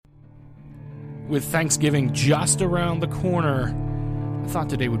With Thanksgiving just around the corner, I thought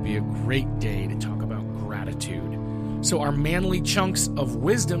today would be a great day to talk about gratitude. So our manly chunks of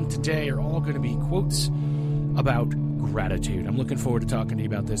wisdom today are all going to be quotes about gratitude. I'm looking forward to talking to you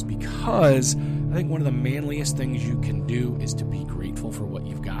about this because I think one of the manliest things you can do is to be grateful for what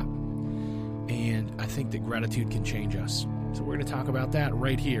you've got. And I think that gratitude can change us. So we're going to talk about that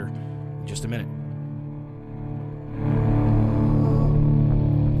right here in just a minute.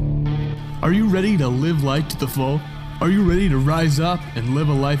 Are you ready to live life to the full? Are you ready to rise up and live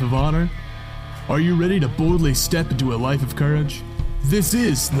a life of honor? Are you ready to boldly step into a life of courage? This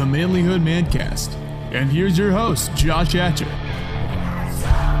is the Manlyhood Mancast. And here's your host, Josh Hatcher.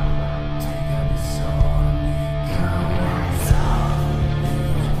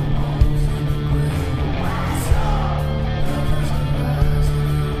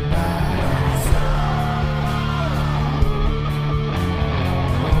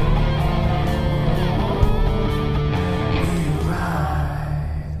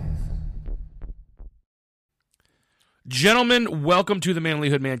 Gentlemen, welcome to the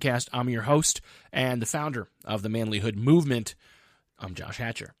Manlyhood Mancast. I'm your host and the founder of the Manlyhood Movement. I'm Josh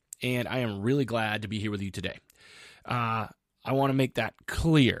Hatcher, and I am really glad to be here with you today. I want to make that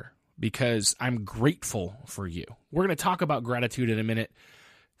clear because I'm grateful for you. We're going to talk about gratitude in a minute.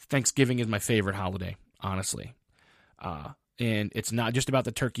 Thanksgiving is my favorite holiday, honestly. And it's not just about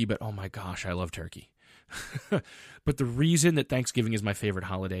the turkey, but oh my gosh, I love turkey. But the reason that Thanksgiving is my favorite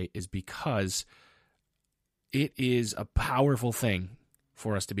holiday is because it is a powerful thing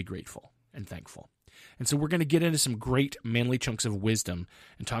for us to be grateful and thankful. And so we're going to get into some great manly chunks of wisdom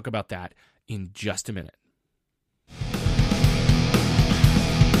and talk about that in just a minute.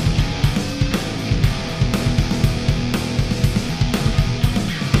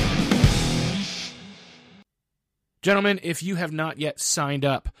 Gentlemen, if you have not yet signed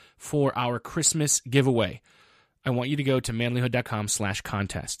up for our Christmas giveaway, I want you to go to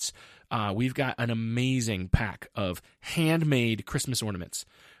manlyhood.com/contests. We've got an amazing pack of handmade Christmas ornaments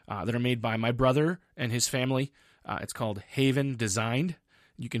that are made by my brother and his family. It's called Haven Designed.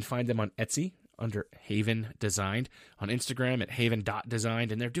 You can find them on Etsy under Haven Designed, on Instagram at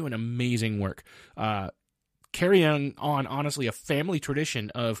haven.designed, and they're doing amazing work. Carrying on, honestly, a family tradition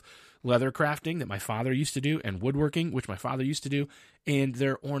of leather crafting that my father used to do and woodworking, which my father used to do, and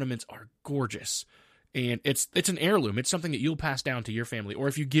their ornaments are gorgeous. And it's an heirloom. It's something that you'll pass down to your family. Or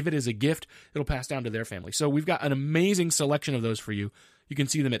if you give it as a gift, it'll pass down to their family. So we've got an amazing selection of those for you. You can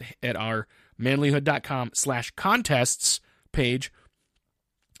see them at our manlyhood.com/contests page.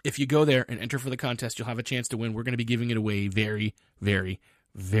 If you go there and enter for the contest, you'll have a chance to win. We're going to be giving it away very, very,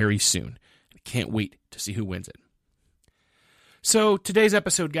 very soon. I can't wait to see who wins it. So today's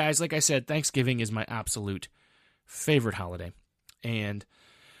episode, guys, like I said, Thanksgiving is my absolute favorite holiday. And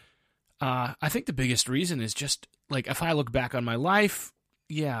I think the biggest reason is just, like, if I look back on my life,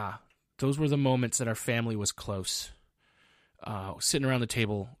 yeah, those were the moments that our family was close. Sitting around the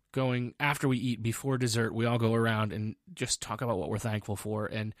table, going, after we eat, before dessert, we all go around and just talk about what we're thankful for.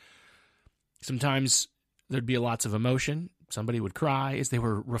 And sometimes there'd be lots of emotion. Somebody would cry as they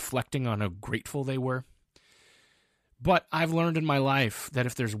were reflecting on how grateful they were. But I've learned in my life that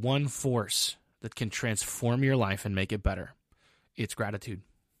if there's one force that can transform your life and make it better, it's gratitude.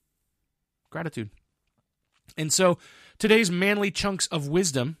 Gratitude. And so today's manly chunks of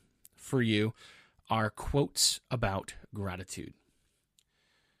wisdom for you are quotes about gratitude.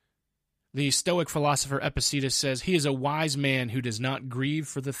 The Stoic philosopher Epictetus says, "He is a wise man who does not grieve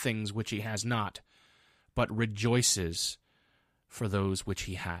for the things which he has not, but rejoices for those which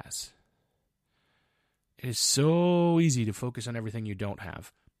he has." It is so easy to focus on everything you don't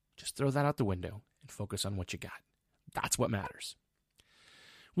have. Just throw that out the window and focus on what you got. That's what matters.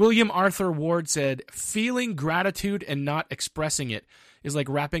 William Arthur Ward said, "Feeling gratitude and not expressing it is like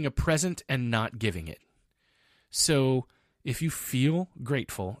wrapping a present and not giving it." So if you feel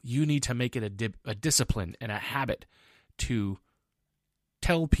grateful, you need to make it a discipline and a habit to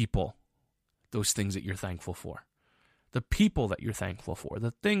tell people those things that you're thankful for, the people that you're thankful for,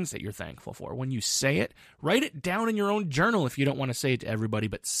 the things that you're thankful for. When you say it, write it down in your own journal if you don't want to say it to everybody,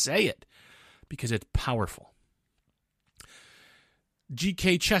 but say it because it's powerful.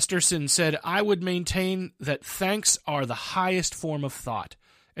 G.K. Chesterton said, "I would maintain that thanks are the highest form of thought,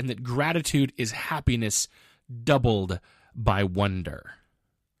 and that gratitude is happiness doubled by wonder."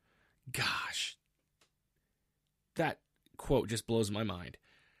 Gosh, that quote just blows my mind.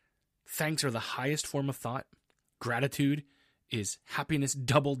 Thanks are the highest form of thought. Gratitude is happiness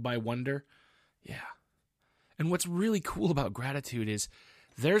doubled by wonder. Yeah. And what's really cool about gratitude is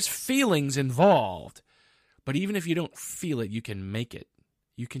there's feelings involved. But even if you don't feel it, you can make it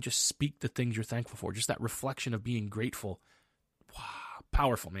you can just speak the things you're thankful for. Just that reflection of being grateful. Wow,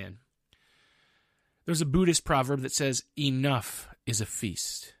 powerful, man. There's a Buddhist proverb that says, enough is a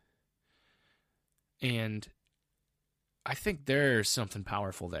feast. And I think there's something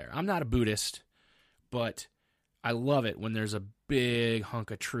powerful there. I'm not a Buddhist, but I love it when there's a big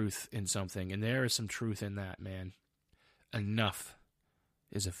hunk of truth in something. And there is some truth in that, man. Enough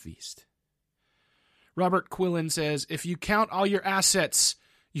is a feast. Robert Quillen says, if you count all your assets,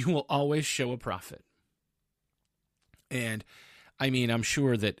 you will always show a profit. And I mean, I'm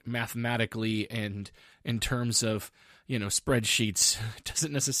sure that mathematically and in terms of, spreadsheets, it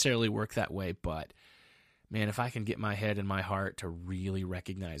doesn't necessarily work that way. But man, if I can get my head and my heart to really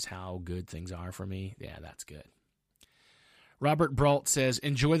recognize how good things are for me, yeah, that's good. Robert Brault says,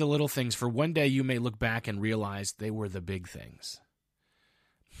 enjoy the little things, for one day you may look back and realize they were the big things.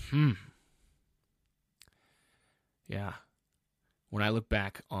 Yeah. When I look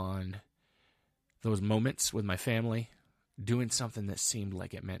back on those moments with my family, doing something that seemed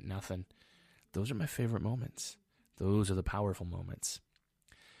like it meant nothing, those are my favorite moments. Those are the powerful moments.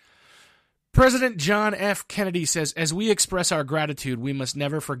 President John F. Kennedy says, as we express our gratitude, we must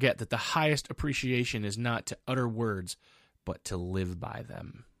never forget that the highest appreciation is not to utter words, but to live by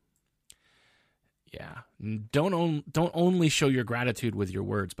them. Yeah. Don't only show your gratitude with your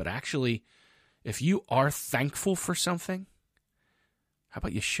words, but actually, if you are thankful for something, how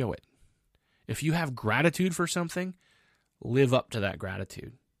about you show it? If you have gratitude for something, live up to that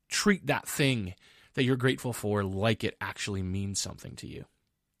gratitude. Treat that thing that you're grateful for like it actually means something to you.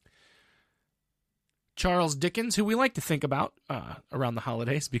 Charles Dickens, who we like to think about around the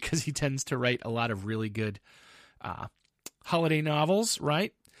holidays because he tends to write a lot of really good holiday novels,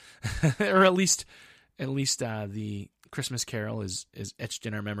 right? Or at least the Christmas Carol is etched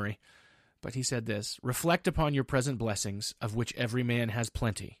in our memory. But he said this, reflect upon your present blessings, of which every man has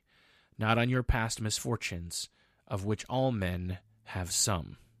plenty, not on your past misfortunes, of which all men have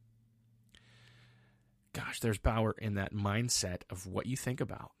some. Gosh, there's power in that mindset of what you think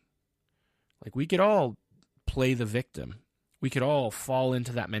about. Like, we could all play the victim. We could all fall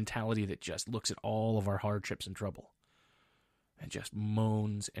into that mentality that just looks at all of our hardships and trouble and just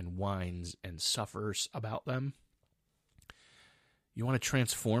moans and whines and suffers about them. You want to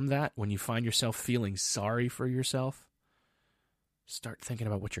transform that when you find yourself feeling sorry for yourself? Start thinking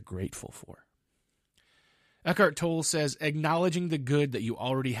about what you're grateful for. Eckhart Tolle says, acknowledging the good that you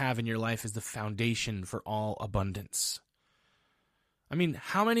already have in your life is the foundation for all abundance. I mean,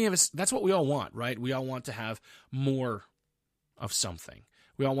 how many of us, that's what we all want, right? We all want to have more of something.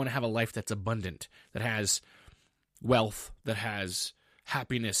 We all want to have a life that's abundant, that has wealth, that has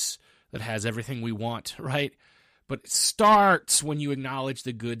happiness, that has everything we want, right? But it starts when you acknowledge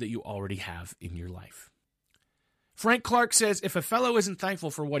the good that you already have in your life. Frank Clark says, if a fellow isn't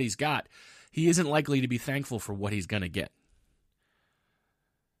thankful for what he's got, he isn't likely to be thankful for what he's going to get.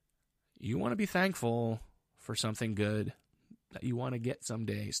 You want to be thankful for something good that you want to get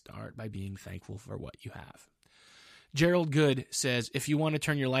someday. Start by being thankful for what you have. Gerald Good says, if you want to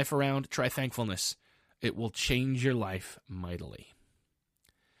turn your life around, try thankfulness. It will change your life mightily.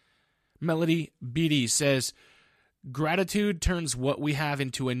 Melody Beatty says, gratitude turns what we have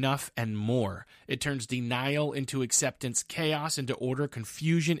into enough and more. It turns denial into acceptance, chaos into order,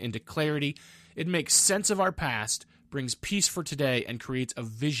 confusion into clarity. It makes sense of our past, brings peace for today, and creates a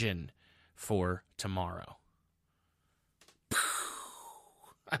vision for tomorrow.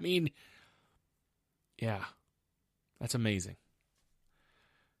 I mean, yeah, that's amazing.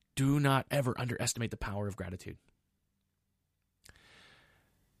 Do not ever underestimate the power of gratitude.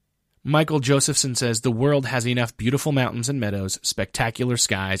 Michael Josephson says, the world has enough beautiful mountains and meadows, spectacular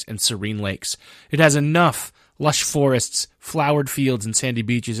skies, and serene lakes. It has enough lush forests, flowered fields, and sandy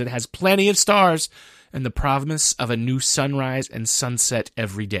beaches. It has plenty of stars and the promise of a new sunrise and sunset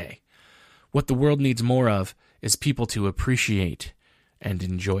every day. What the world needs more of is people to appreciate and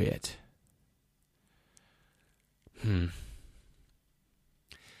enjoy it.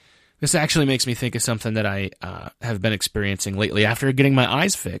 This actually makes me think of something that I have been experiencing lately after getting my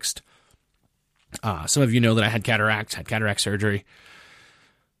eyes fixed. Some of you know that I had cataract surgery.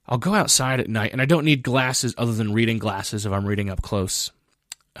 I'll go outside at night, and I don't need glasses other than reading glasses if I'm reading up close.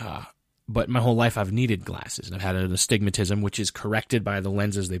 But my whole life I've needed glasses, and I've had an astigmatism, which is corrected by the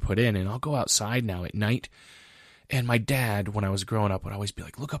lenses they put in, and I'll go outside now at night. And my dad, when I was growing up, would always be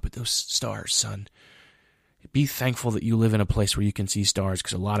like, look up at those stars, son. Be thankful that you live in a place where you can see stars,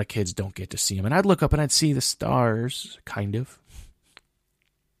 because a lot of kids don't get to see them. And I'd look up and I'd see the stars, kind of.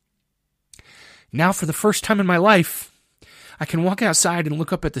 Now, for the first time in my life, I can walk outside and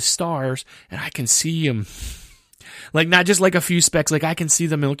look up at the stars, and I can see them. Like, not just like a few specks. Like, I can see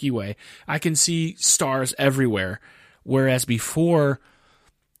the Milky Way. I can see stars everywhere. Whereas before,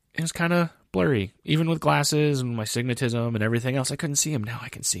 it was kind of blurry. Even with glasses and my stigmatism and everything else, I couldn't see him. Now I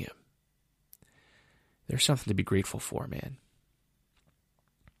can see him. There's something to be grateful for, man.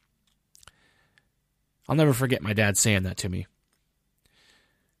 I'll never forget my dad saying that to me.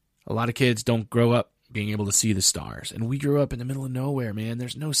 A lot of kids don't grow up being able to see the stars. And we grew up in the middle of nowhere, man.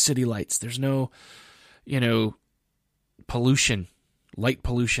 There's no city lights. There's no, pollution, light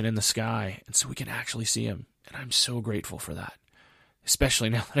pollution in the sky. And so we can actually see them. And I'm so grateful for that, especially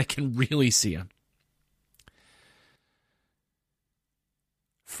now that I can really see them.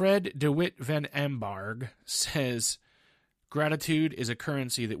 Fred DeWitt van Ambarg says, gratitude is a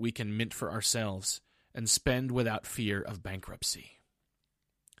currency that we can mint for ourselves and spend without fear of bankruptcy.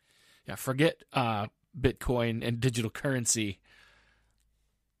 Yeah, forget Bitcoin and digital currency.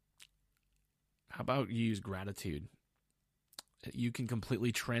 How about you use gratitude? You can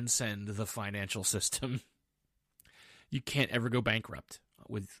completely transcend the financial system. You can't ever go bankrupt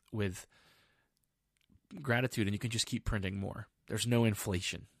with gratitude, and you can just keep printing more. There's no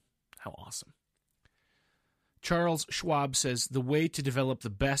inflation. How awesome. Charles Schwab says, the way to develop the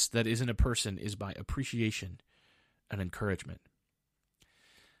best that is in a person is by appreciation and encouragement.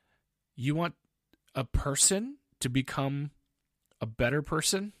 You want a person to become a better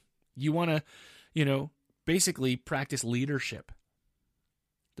person? You want to, basically practice leadership.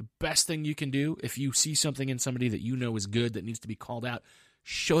 The best thing you can do, if you see something in somebody that you know is good that needs to be called out,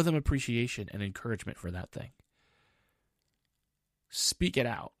 show them appreciation and encouragement for that thing. Speak it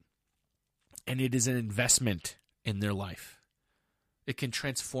out. And it is an investment in their life. It can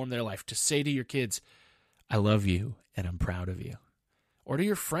transform their life. To say to your kids, I love you and I'm proud of you. Or to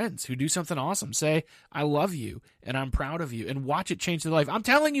your friends who do something awesome, say, I love you and I'm proud of you, and watch it change their life. I'm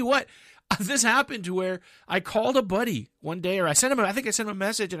telling you what, this happened to where I called a buddy one day, or I sent him a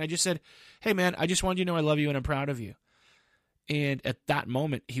message, and I just said, hey man, I just wanted you to know I love you and I'm proud of you. And at that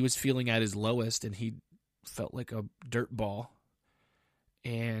moment, he was feeling at his lowest and he felt like a dirt ball.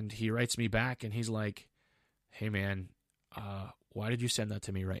 And he writes me back and he's like, hey man, why did you send that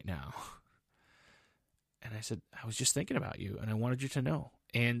to me right now? And I said, I was just thinking about you and I wanted you to know.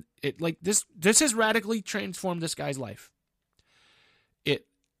 And it this has radically transformed this guy's life. It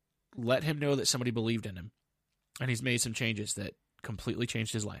let him know that somebody believed in him. And he's made some changes that completely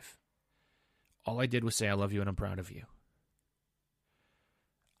changed his life. All I did was say, I love you and I'm proud of you.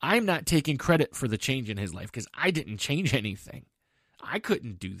 I'm not taking credit for the change in his life because I didn't change anything. I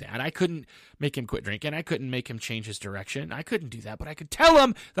couldn't do that. I couldn't make him quit drinking. I couldn't make him change his direction. I couldn't do that. But I could tell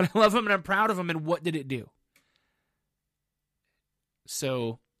him that I love him and I'm proud of him. And what did it do?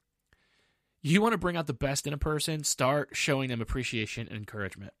 So you want to bring out the best in a person, start showing them appreciation and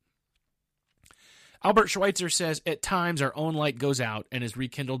encouragement. Albert Schweitzer says, at times our own light goes out and is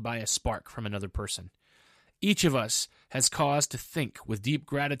rekindled by a spark from another person. Each of us has cause to think with deep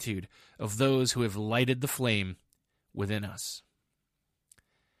gratitude of those who have lighted the flame within us.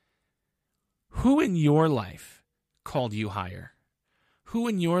 Who in your life called you higher? Who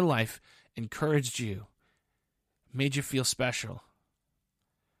in your life encouraged you, made you feel special?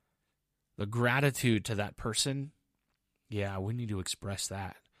 The gratitude to that person, yeah, we need to express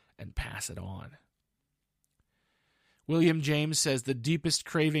that and pass it on. William James says the deepest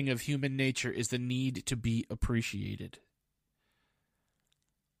craving of human nature is the need to be appreciated.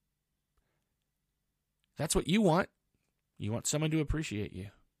 That's what you want. You want someone to appreciate you.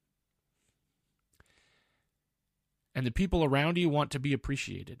 And the people around you want to be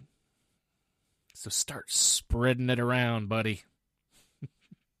appreciated. So start spreading it around, buddy.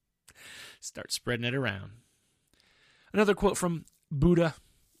 Start spreading it around. Another quote from Buddha.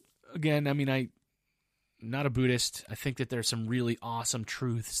 Again, I'm not a Buddhist. I think that there's some really awesome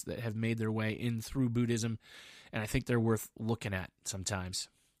truths that have made their way in through Buddhism, and I think they're worth looking at sometimes.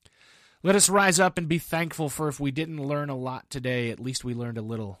 Let us rise up and be thankful, for if we didn't learn a lot today, at least we learned a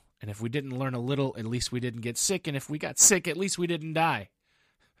little. And if we didn't learn a little, at least we didn't get sick. And if we got sick, at least we didn't die.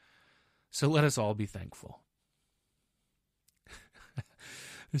 So let us all be thankful.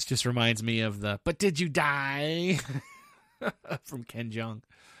 This just reminds me of the, but did you die? From Ken Jeong.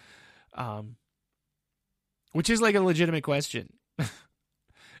 Which is like a legitimate question.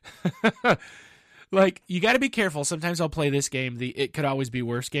 Like, you got to be careful. Sometimes I'll play this game, the it could always be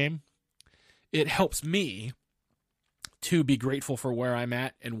worse game. It helps me to be grateful for where I'm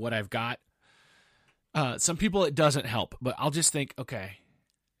at and what I've got. Some people it doesn't help, but I'll just think, okay,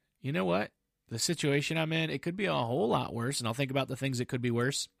 you know what? The situation I'm in, it could be a whole lot worse, and I'll think about the things that could be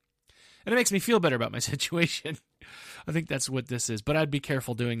worse. And it makes me feel better about my situation. I think that's what this is. But I'd be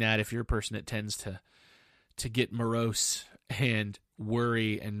careful doing that if you're a person that tends to get morose and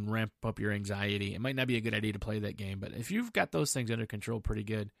worry and ramp up your anxiety. It might not be a good idea to play that game, but if you've got those things under control pretty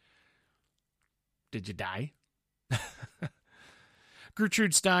good, did you die?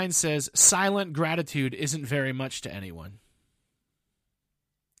 Gertrude Stein says, silent gratitude isn't very much to anyone.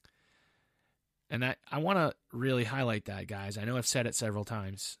 And I want to really highlight that, guys. I know I've said it several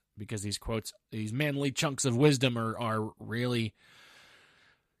times because these quotes, these manly chunks of wisdom are really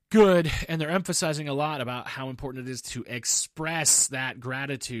good, and they're emphasizing a lot about how important it is to express that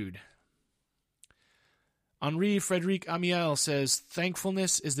gratitude. Henri Frédéric Amiel says,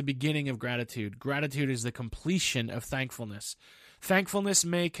 thankfulness is the beginning of gratitude. Gratitude is the completion of thankfulness. Thankfulness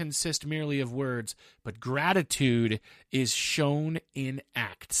may consist merely of words, but gratitude is shown in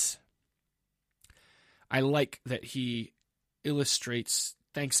acts. I like that he illustrates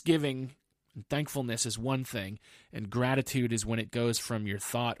thanksgiving and thankfulness is one thing, and gratitude is when it goes from your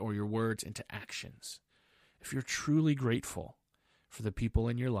thought or your words into actions. If you're truly grateful for the people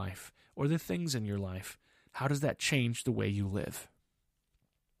in your life or the things in your life, how does that change the way you live?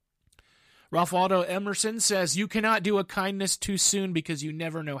 Ralph Waldo Emerson says, you cannot do a kindness too soon because you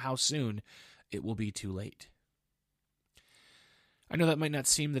never know how soon it will be too late. I know that might not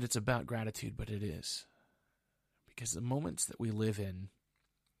seem that it's about gratitude, but it is. Because the moments that we live in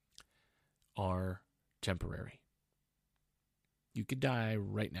are temporary. You could die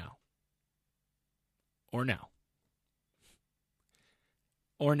right now. Or now.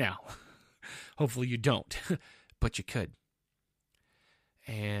 Or now. Hopefully you don't, but you could.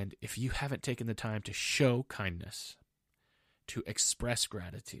 And if you haven't taken the time to show kindness, to express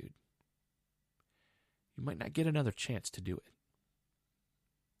gratitude, you might not get another chance to do it.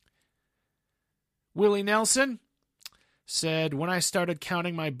 Willie Nelson said, when I started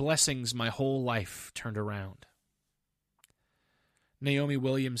counting my blessings, my whole life turned around. Naomi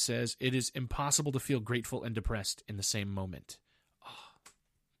Williams says, it is impossible to feel grateful and depressed in the same moment. Oh.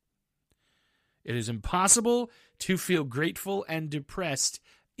 It is impossible to feel grateful and depressed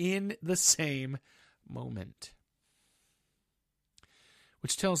in the same moment.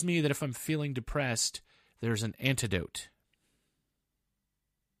 Which tells me that if I'm feeling depressed, there's an antidote.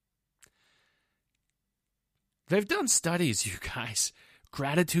 They've done studies, you guys.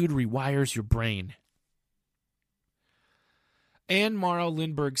 Gratitude rewires your brain. Anne Morrow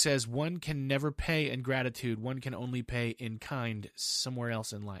Lindbergh says, one can never pay in gratitude. One can only pay in kind somewhere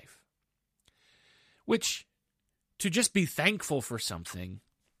else in life. Which, to just be thankful for something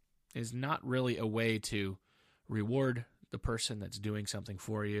is not really a way to reward the person that's doing something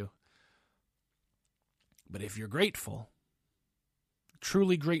for you. But if you're grateful,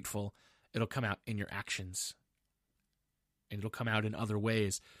 truly grateful, it'll come out in your actions. And it'll come out in other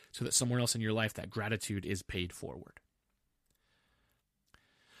ways so that somewhere else in your life that gratitude is paid forward.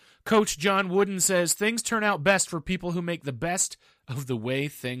 Coach John Wooden says, things turn out best for people who make the best of the way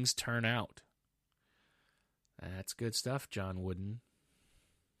things turn out. That's good stuff, John Wooden.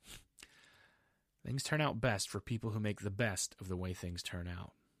 Things turn out best for people who make the best of the way things turn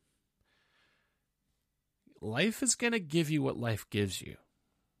out. Life is going to give you what life gives you.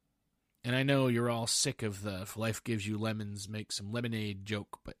 And I know you're all sick of the if life gives you lemons, make some lemonade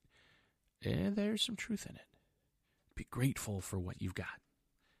joke, but there's some truth in it. Be grateful for what you've got.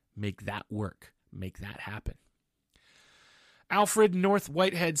 Make that work. Make that happen. Alfred North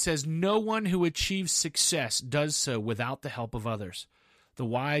Whitehead says, no one who achieves success does so without the help of others. The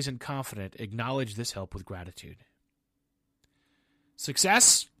wise and confident acknowledge this help with gratitude.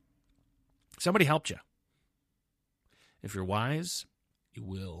 Success? Somebody helped you. If you're wise, you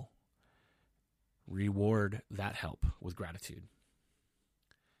will reward that help with gratitude.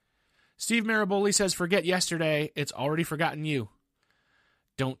 Steve Maraboli says, forget yesterday. It's already forgotten you.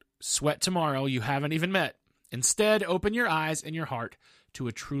 Don't sweat tomorrow you haven't even met. Instead, open your eyes and your heart to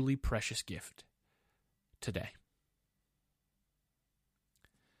a truly precious gift today.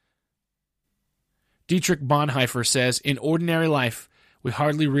 Dietrich Bonhoeffer says, in ordinary life, we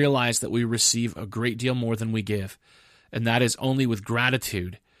hardly realize that we receive a great deal more than we give, and that is only with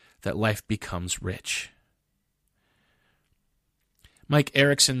gratitude that life becomes rich. Mike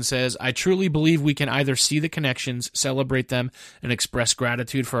Erickson says, I truly believe we can either see the connections, celebrate them, and express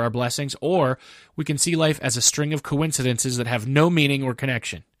gratitude for our blessings, or we can see life as a string of coincidences that have no meaning or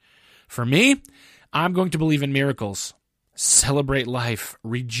connection. For me, I'm going to believe in miracles, celebrate life,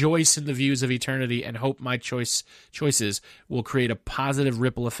 rejoice in the views of eternity, and hope my choices will create a positive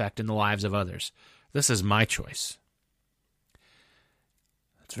ripple effect in the lives of others. This is my choice.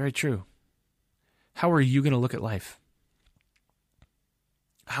 That's very true. How are you going to look at life?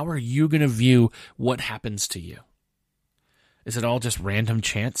 How are you going to view what happens to you? Is it all just random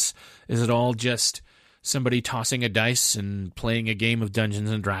chance? Is it all just somebody tossing a dice and playing a game of Dungeons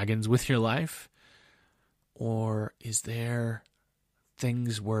and Dragons with your life? Or is there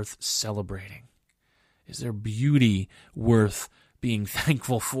things worth celebrating? Is there beauty worth being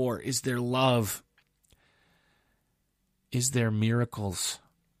thankful for? Is there love? Is there miracles?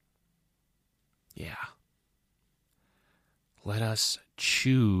 Yeah. Let us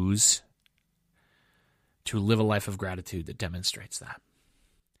choose to live a life of gratitude that demonstrates that.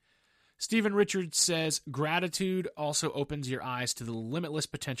 Stephen Richards says, gratitude also opens your eyes to the limitless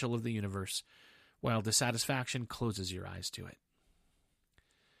potential of the universe, while dissatisfaction closes your eyes to it.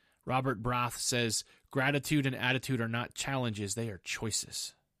 Robert Brath says, gratitude and attitude are not challenges, they are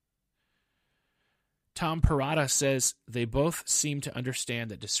choices. Tom Parada says, they both seem to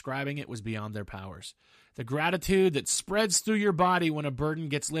understand that describing it was beyond their powers. The gratitude that spreads through your body when a burden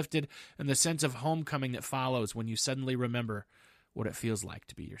gets lifted, and the sense of homecoming that follows when you suddenly remember what it feels like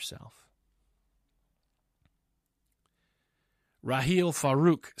to be yourself. Raheel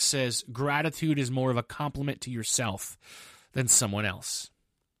Farouk says, gratitude is more of a compliment to yourself than someone else.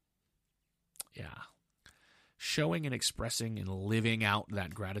 Yeah. Showing and expressing and living out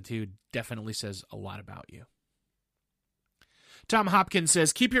that gratitude definitely says a lot about you. Tom Hopkins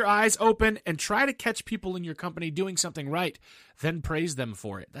says, keep your eyes open and try to catch people in your company doing something right, then praise them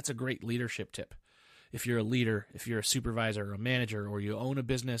for it. That's a great leadership tip. If you're a leader, if you're a supervisor or a manager, or you own a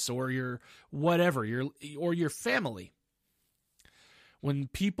business, or you're whatever, or your family, when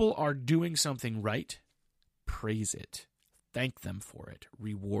people are doing something right, praise it. Thank them for it.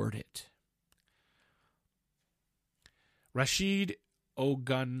 Reward it. Rashid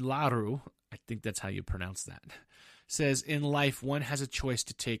Ogunlaru, I think that's how you pronounce that, says, in life, one has a choice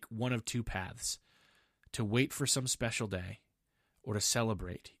to take one of two paths, to wait for some special day or to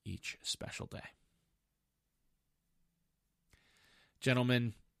celebrate each special day.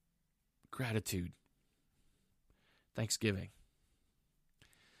 Gentlemen, gratitude, Thanksgiving.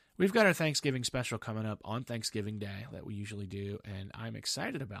 We've got our Thanksgiving special coming up on Thanksgiving Day that we usually do, and I'm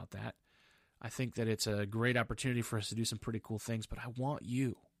excited about that. I think that it's a great opportunity for us to do some pretty cool things, but I want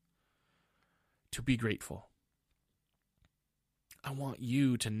you to be grateful. I want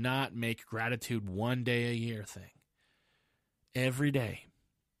you to not make gratitude one day a year thing. Every day,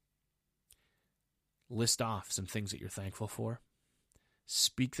 list off some things that you're thankful for.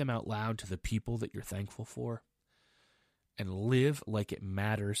 Speak them out loud to the people that you're thankful for. And live like it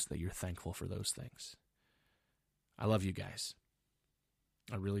matters that you're thankful for those things. I love you guys.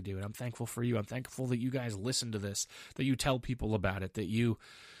 I really do. And I'm thankful for you. I'm thankful that you guys listen to this, that you tell people about it, that you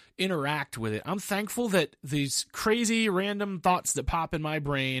interact with it. I'm thankful that these crazy random thoughts that pop in my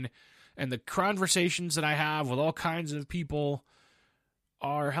brain and the conversations that I have with all kinds of people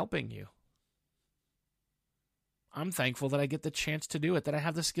are helping you. I'm thankful that I get the chance to do it, that I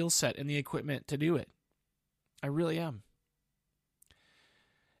have the skill set and the equipment to do it. I really am.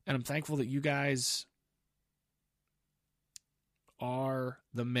 And I'm thankful that you guys are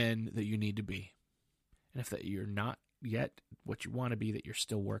the men that you need to be. And if that you're not yet what you want to be, that you're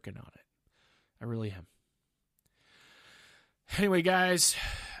still working on it. I really am. Anyway, guys,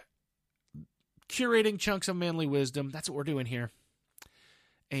 curating chunks of manly wisdom, that's what we're doing here.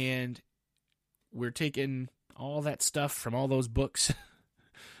 And we're taking all that stuff from all those books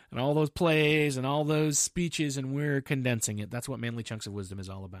and all those plays and all those speeches, and we're condensing it. That's what Manly Chunks of Wisdom is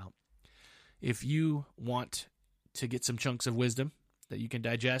all about. If you want to get some chunks of wisdom that you can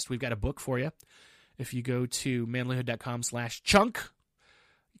digest, we've got a book for you. If you go to manlyhood.com/chunk,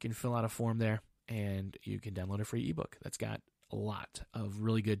 you can fill out a form there, and you can download a free ebook that's got a lot of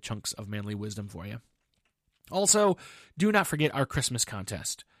really good chunks of manly wisdom for you. Also, do not forget our Christmas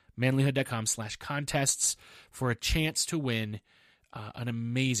contest, manlyhood.com/contests, for a chance to win an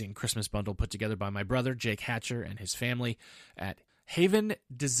amazing Christmas bundle put together by my brother, Jake Hatcher, and his family at Haven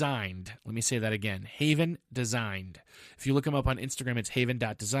Designed. Let me say that again, Haven Designed. If you look them up on Instagram, it's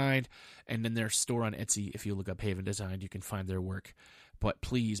haven.designed, and then their store on Etsy, if you look up Haven Designed, you can find their work. But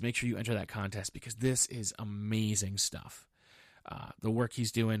please, make sure you enter that contest, because this is amazing stuff. The work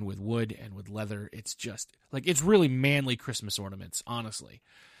he's doing with wood and with leather, it's just, like, it's really manly Christmas ornaments, honestly.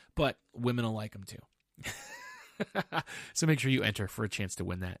 But women will like them too. So make sure you enter for a chance to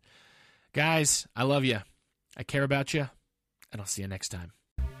win that. Guys, I love you. I care about you. And I'll see you next time.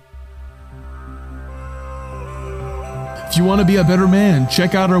 If you want to be a better man,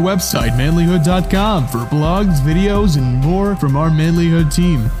 check out our website, manlyhood.com, for blogs, videos, and more from our Manlyhood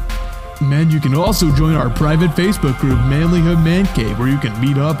team. And you can also join our private Facebook group, Manlyhood Man Cave, where you can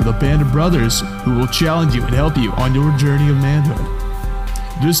meet up with a band of brothers who will challenge you and help you on your journey of manhood.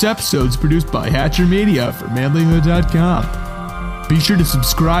 This episode is produced by Hatcher Media for manlyhood.com. Be sure to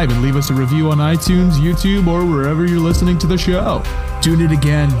subscribe and leave us a review on iTunes, YouTube, or wherever you're listening to the show. Tune in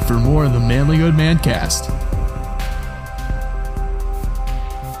again for more of the Manlyhood Mancast.